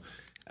illegal. So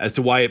as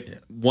to why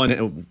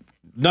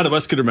none of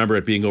us could remember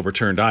it being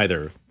overturned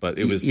either, but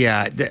it was.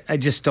 Yeah, I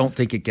just don't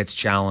think it gets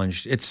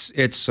challenged.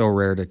 It's so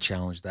rare to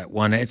challenge that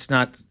one. It's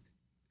not.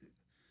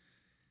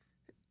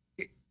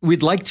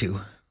 We'd like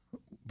to,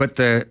 but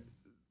the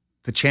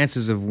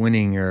chances of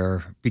winning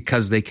are,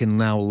 because they can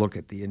now look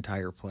at the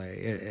entire play.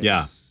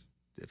 It's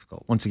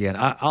difficult. Once again,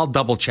 I'll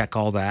double check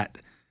all that.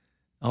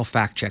 I'll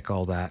fact check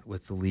all that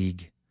with the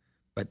league,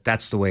 but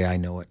that's the way I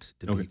know it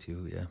to be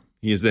too. Yeah.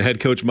 He is the head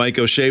coach, Mike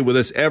O'Shea, with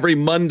us every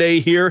Monday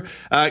here.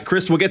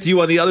 Chris, we'll get to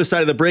you on the other side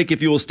of the break if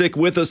you will stick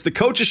with us. The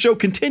Coaches Show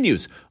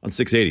continues on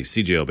 680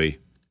 CJOB.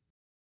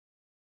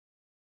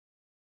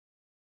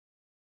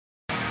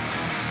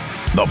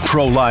 The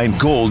Proline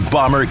Gold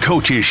Bomber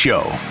Coaches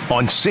Show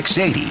on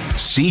 680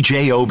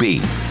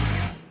 CJOB.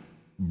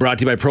 Brought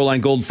to you by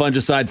Proline Gold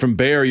Fungicide from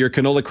Bayer, your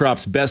canola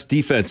crop's best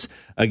defense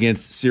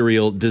against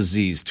cereal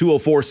disease.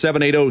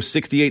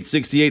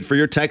 204-780-6868 for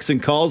your texts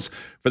and calls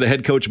for the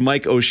head coach,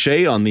 Mike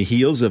O'Shea, on the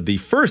heels of the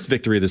first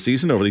victory of the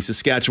season over the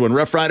Saskatchewan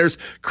Roughriders.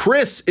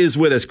 Chris is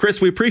with us. Chris,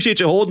 we appreciate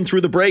you holding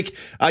through the break.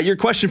 Your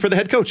question for the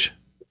head coach.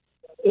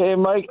 Hey,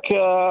 Mike.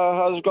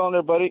 How's it going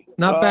there, buddy?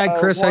 Not bad,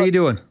 Chris. How you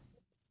doing?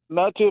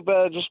 Not too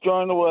bad. Just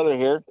enjoying the weather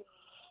here.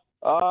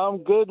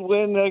 Good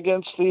win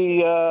against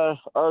the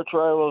arch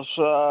rivals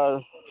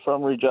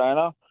from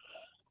Regina.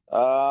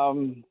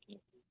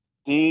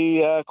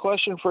 The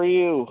question for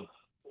you,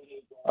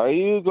 are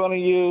you going to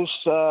use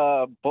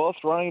both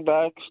running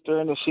backs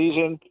during the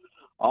season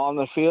on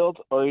the field,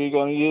 or are you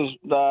going to use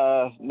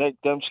Nick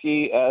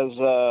Dembski as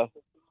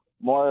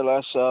more or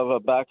less of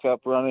a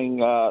backup running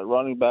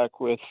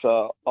back with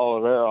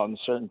Oliveira on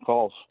certain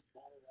calls?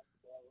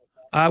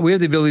 We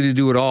have the ability to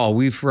do it all.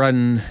 We've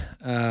run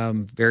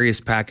various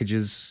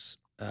packages.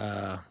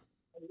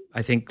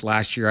 I think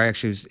last year, I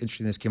actually was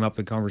interested in this, came up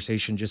in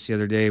conversation just the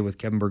other day with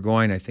Kevin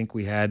Burgoyne. I think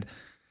we had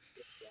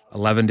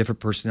 11 different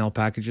personnel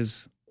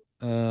packages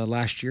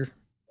last year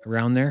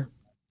around there.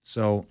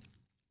 So,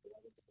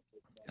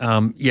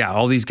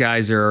 all these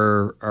guys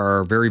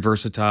are very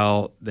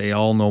versatile. They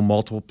all know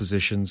multiple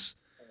positions.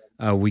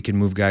 We can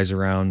move guys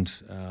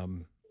around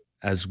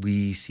as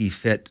we see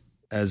fit,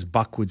 as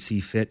Buck would see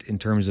fit in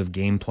terms of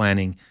game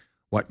planning,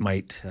 what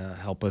might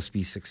help us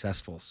be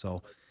successful.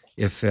 So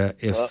if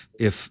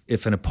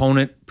an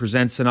opponent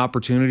presents an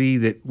opportunity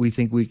that we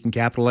think we can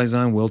capitalize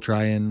on, we'll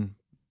try and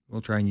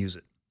use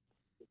it.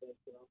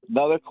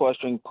 Another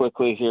question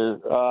quickly here.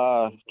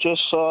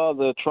 Just saw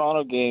the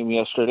Toronto game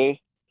yesterday,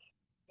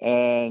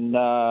 and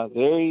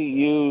they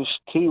used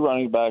 2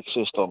 running back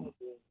system.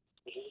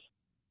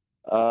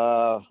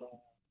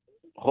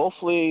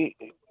 Hopefully,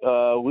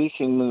 we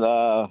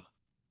can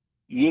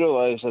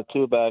utilize a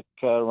 2-back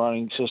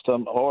running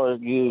system or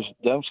use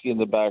Dembski in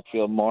the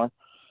backfield more.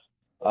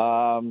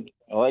 I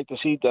like to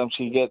see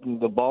Dembski getting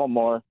the ball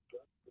more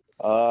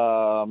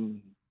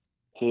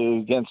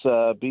against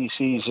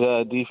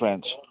BC's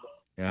defense.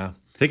 Yeah,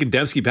 taking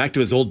Dembski back to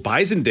his old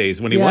Bison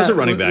days when he was a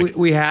running back.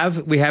 We have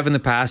in the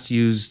past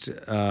used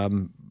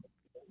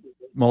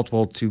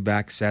multiple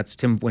 2-back sets.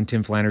 When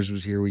Tim Flanders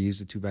was here, we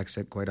used a 2-back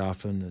set quite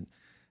often,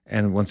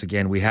 and once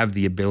again, we have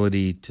the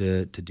ability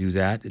to do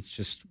that. It's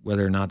just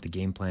whether or not the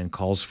game plan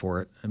calls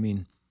for it. I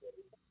mean,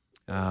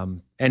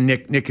 and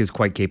Nick is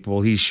quite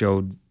capable. He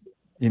showed,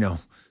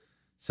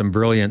 some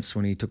brilliance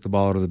when he took the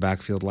ball out of the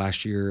backfield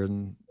last year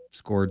and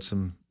scored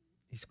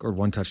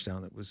 1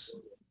 touchdown that was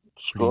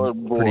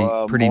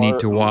pretty neat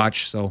to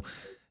watch. So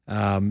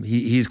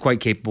he's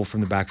quite capable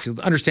from the backfield.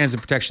 Understands the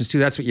protections too.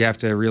 That's what you have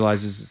to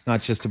realize is it's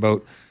not just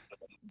about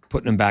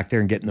putting him back there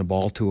and getting the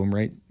ball to him,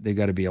 right? They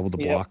got to be able to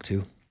block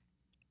too.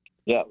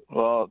 Yeah.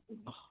 Well,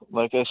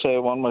 like I say,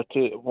 one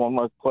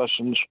more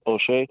question,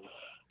 O'Shea.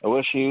 I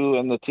wish you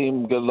and the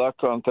team good luck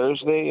on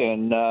Thursday,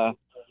 and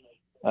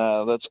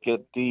let's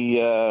get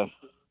the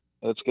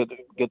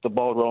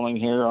ball rolling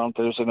here on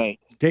Thursday night.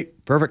 Okay,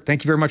 perfect.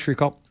 Thank you very much for your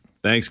call.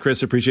 Thanks,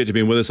 Chris. Appreciate you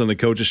being with us on the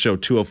Coaches Show,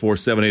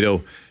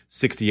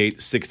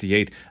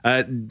 204-780-6868.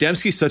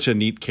 Dembski's such a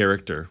neat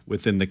character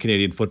within the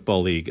Canadian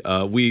Football League.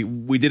 We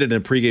did it in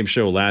a pregame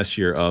show last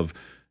year of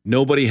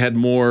nobody had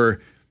more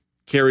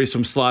carries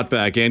from slot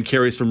back and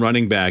carries from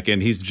running back,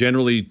 and he's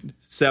generally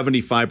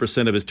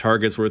 75% of his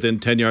targets were within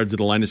 10 yards of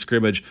the line of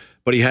scrimmage,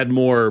 but he had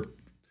more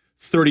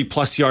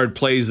 30-plus yard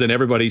plays than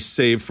everybody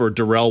save for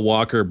Darrell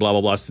Walker, blah,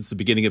 blah, blah, since the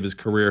beginning of his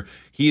career.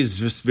 He is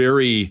just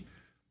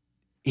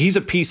he's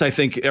a piece I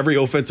think every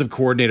offensive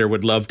coordinator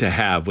would love to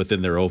have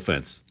within their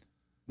offense.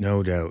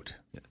 No doubt.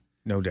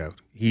 No doubt.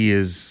 He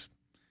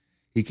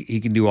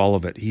can do all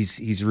of it.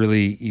 He's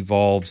really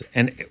evolved.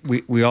 And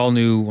we all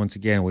knew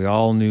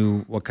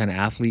what kind of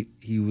athlete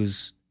he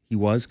was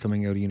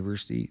coming out of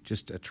university,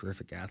 just a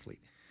terrific athlete.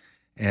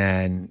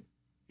 And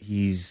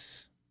he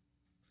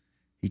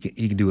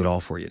can do it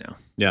all for you now.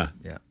 Yeah.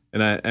 Yeah.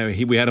 And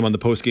we had him on the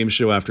post-game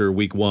show after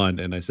week 1,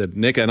 and I said,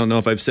 Nick, I don't know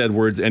if I've said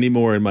words any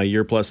more in my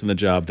year plus in the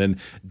job than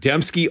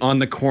Dembski on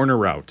the corner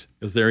route,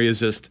 because there he is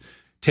just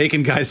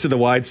taking guys to the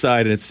wide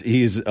side, and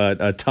he's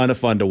a ton of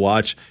fun to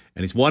watch,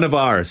 and he's one of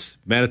ours,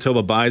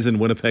 Manitoba Bison,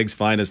 Winnipeg's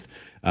finest,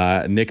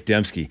 Nick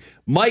Dembski.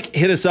 Mike,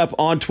 hit us up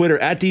on Twitter,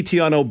 at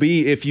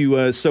DTOnOB, if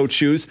you so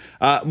choose.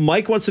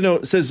 Mike wants to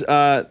know, says...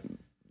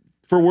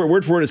 for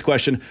word his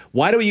question,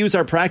 why do we use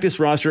our practice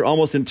roster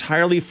almost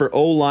entirely for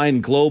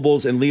O-line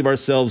globals and leave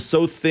ourselves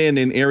so thin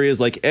in areas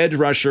like edge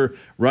rusher,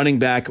 running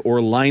back, or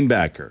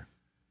linebacker?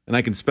 And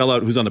I can spell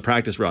out who's on the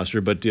practice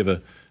roster, but do you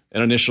have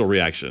an initial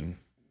reaction?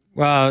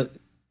 Well,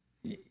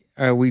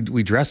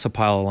 we dress a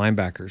pile of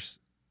linebackers.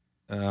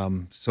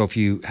 So if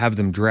you have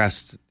them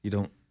dressed,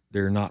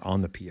 they're not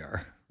on the PR,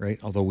 right?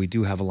 Although we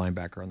do have a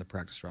linebacker on the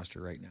practice roster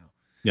right now.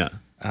 Yeah.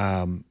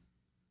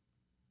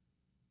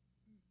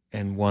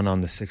 And one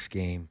on the 6th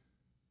game,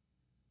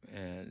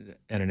 and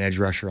an edge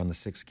rusher on the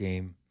 6th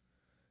game.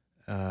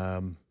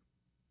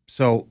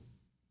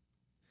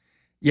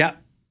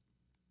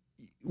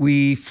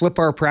 We flip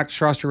our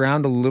practice roster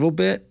around a little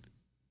bit,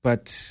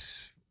 but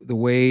the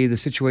way the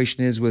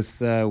situation is with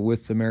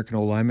American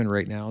O-linemen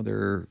right now,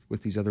 they're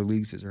with these other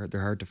leagues,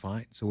 they're hard to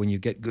find. So when you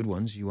get good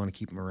ones, you want to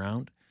keep them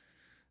around.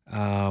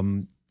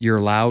 You're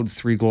allowed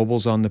 3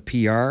 globals on the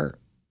PR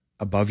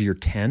above your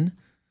 10.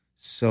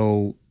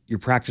 So your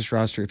practice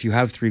roster, if you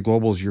have 3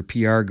 globals, your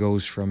PR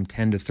goes from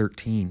 10 to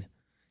 13.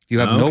 If you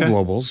have no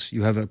globals,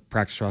 you have a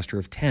practice roster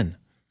of 10.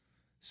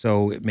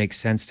 So it makes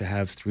sense to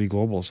have 3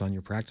 globals on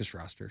your practice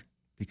roster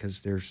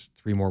because there's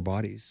 3 more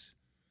bodies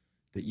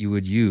that you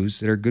would use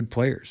that are good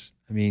players.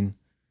 I mean,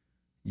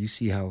 you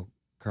see how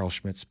Carl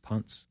Schmitz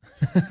punts.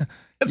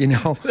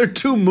 There are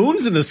 2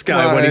 moons in the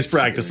sky when he's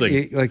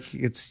practicing.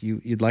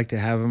 You'd like to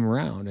have him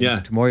around. And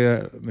yeah.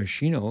 Tomoya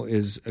Machino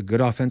is a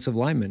good offensive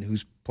lineman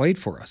who's played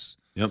for us.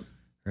 Yep.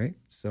 Right.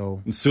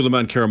 So and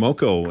Suleiman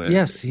Karamoko.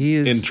 Yes, he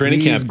is in training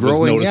camp.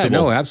 Growing, was noticeable.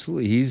 Yeah, no,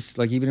 absolutely. He's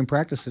like even in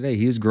practice today.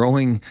 He is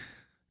growing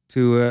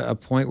to a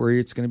point where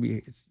it's going to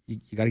be. You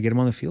got to get him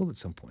on the field at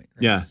some point.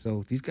 Right? Yeah.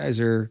 So these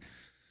guys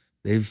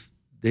they've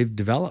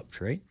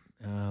developed, right?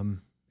 And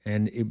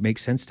it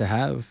makes sense to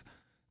have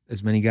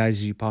as many guys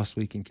as you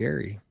possibly can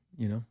carry,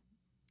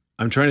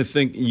 I'm trying to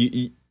think.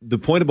 The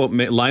point about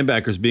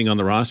linebackers being on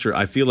the roster,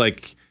 I feel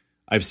like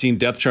I've seen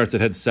depth charts that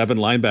had 7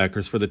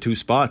 linebackers for the 2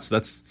 spots.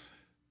 That's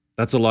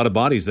a lot of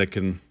bodies that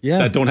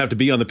don't have to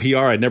be on the PR.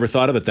 I'd never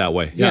thought of it that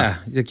way. Yeah.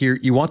 Like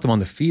you want them on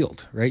the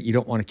field, right? You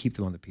don't want to keep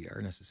them on the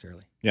PR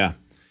necessarily. Yeah.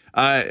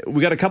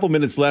 We got a couple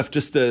minutes left.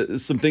 Just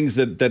some things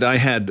that I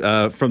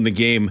had from the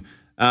game.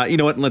 You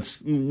know what?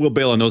 We'll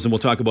bail on those and we'll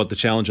talk about the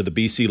challenge of the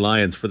BC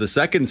Lions. For the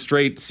second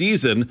straight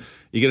season,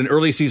 you get an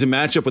early season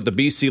matchup with the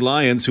BC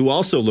Lions, who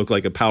also look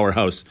like a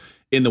powerhouse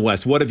in the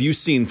West. What have you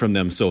seen from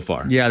them so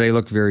far? Yeah, they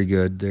look very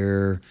good.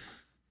 Vernon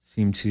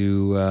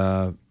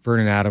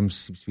Adams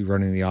seems to be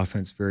running the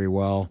offense very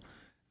well.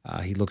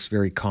 He looks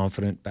very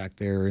confident back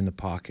there in the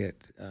pocket.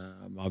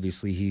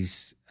 Obviously,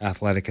 he's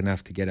athletic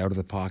enough to get out of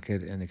the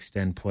pocket and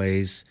extend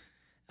plays.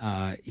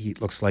 He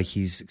looks like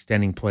he's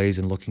extending plays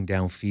and looking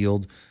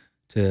downfield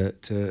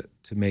to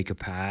make a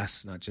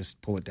pass, not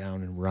just pull it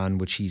down and run,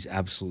 which he's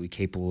absolutely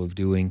capable of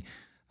doing.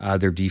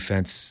 Their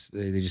defense,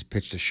 they just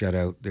pitched a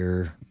shutout.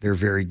 They're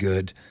very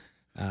good.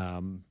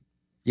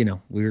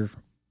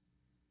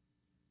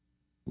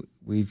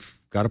 We've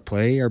got to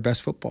play our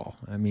best football.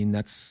 I mean,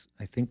 that's,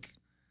 I think,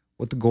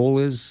 what the goal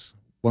is.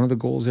 One of the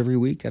goals every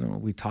week. I don't know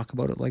if we talk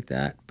about it like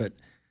that, but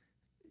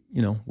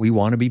we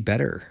want to be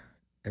better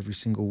every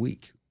single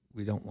week.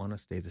 We don't want to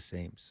stay the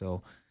same.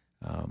 So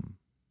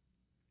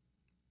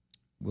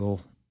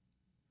we'll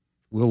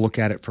look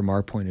at it from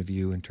our point of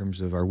view in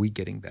terms of, are we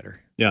getting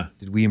better? Yeah.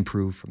 Did we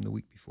improve from the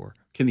week before?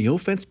 Can the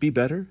offense be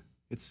better?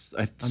 It's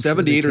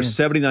 78 or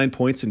 79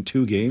 points in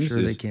 2 games.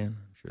 I'm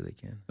sure they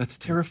can. That's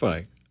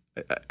terrifying.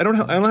 I don't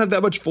have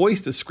that much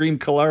voice to scream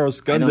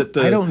Collaros guns at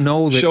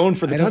Schoen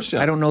for the touchdown.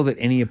 I don't know that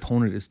any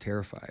opponent is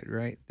terrified,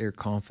 right? They're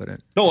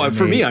confident. No,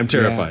 for me, I'm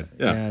terrified.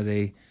 Yeah,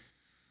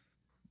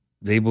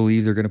 they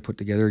believe they're going to put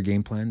together a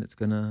game plan that's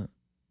going to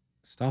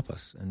stop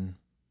us. And,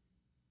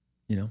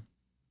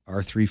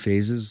 our 3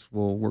 phases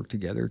will work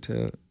together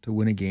to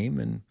win a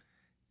game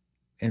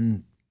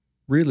and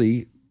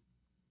really,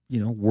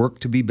 work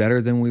to be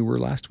better than we were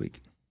last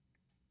week.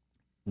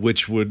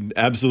 Which would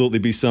absolutely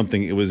be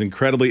something. It was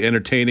incredibly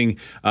entertaining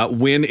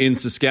win in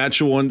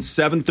Saskatchewan.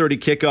 7:30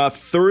 kickoff,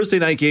 Thursday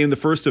night game, the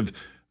first of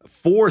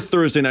 4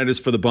 Thursday nighters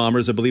for the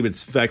Bombers. I believe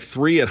it's, in fact,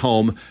 3 at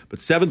home. But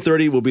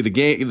 7:30 will be the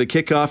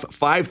kickoff.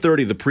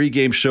 5:30, the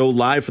pregame show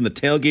live from the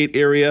tailgate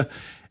area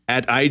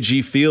at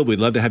IG Field.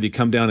 We'd love to have you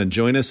come down and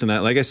join us. And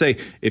like I say,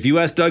 if you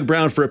ask Doug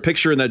Brown for a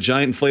picture in that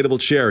giant inflatable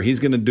chair, he's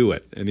going to do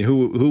it. And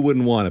who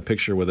wouldn't want a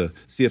picture with a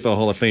CFL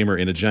Hall of Famer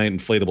in a giant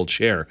inflatable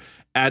chair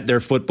at their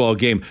football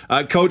game?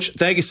 Coach,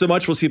 thank you so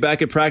much. We'll see you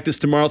back at practice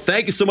tomorrow.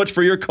 Thank you so much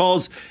for your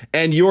calls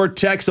and your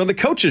texts on the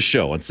Coaches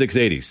Show on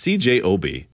 680 CJOB.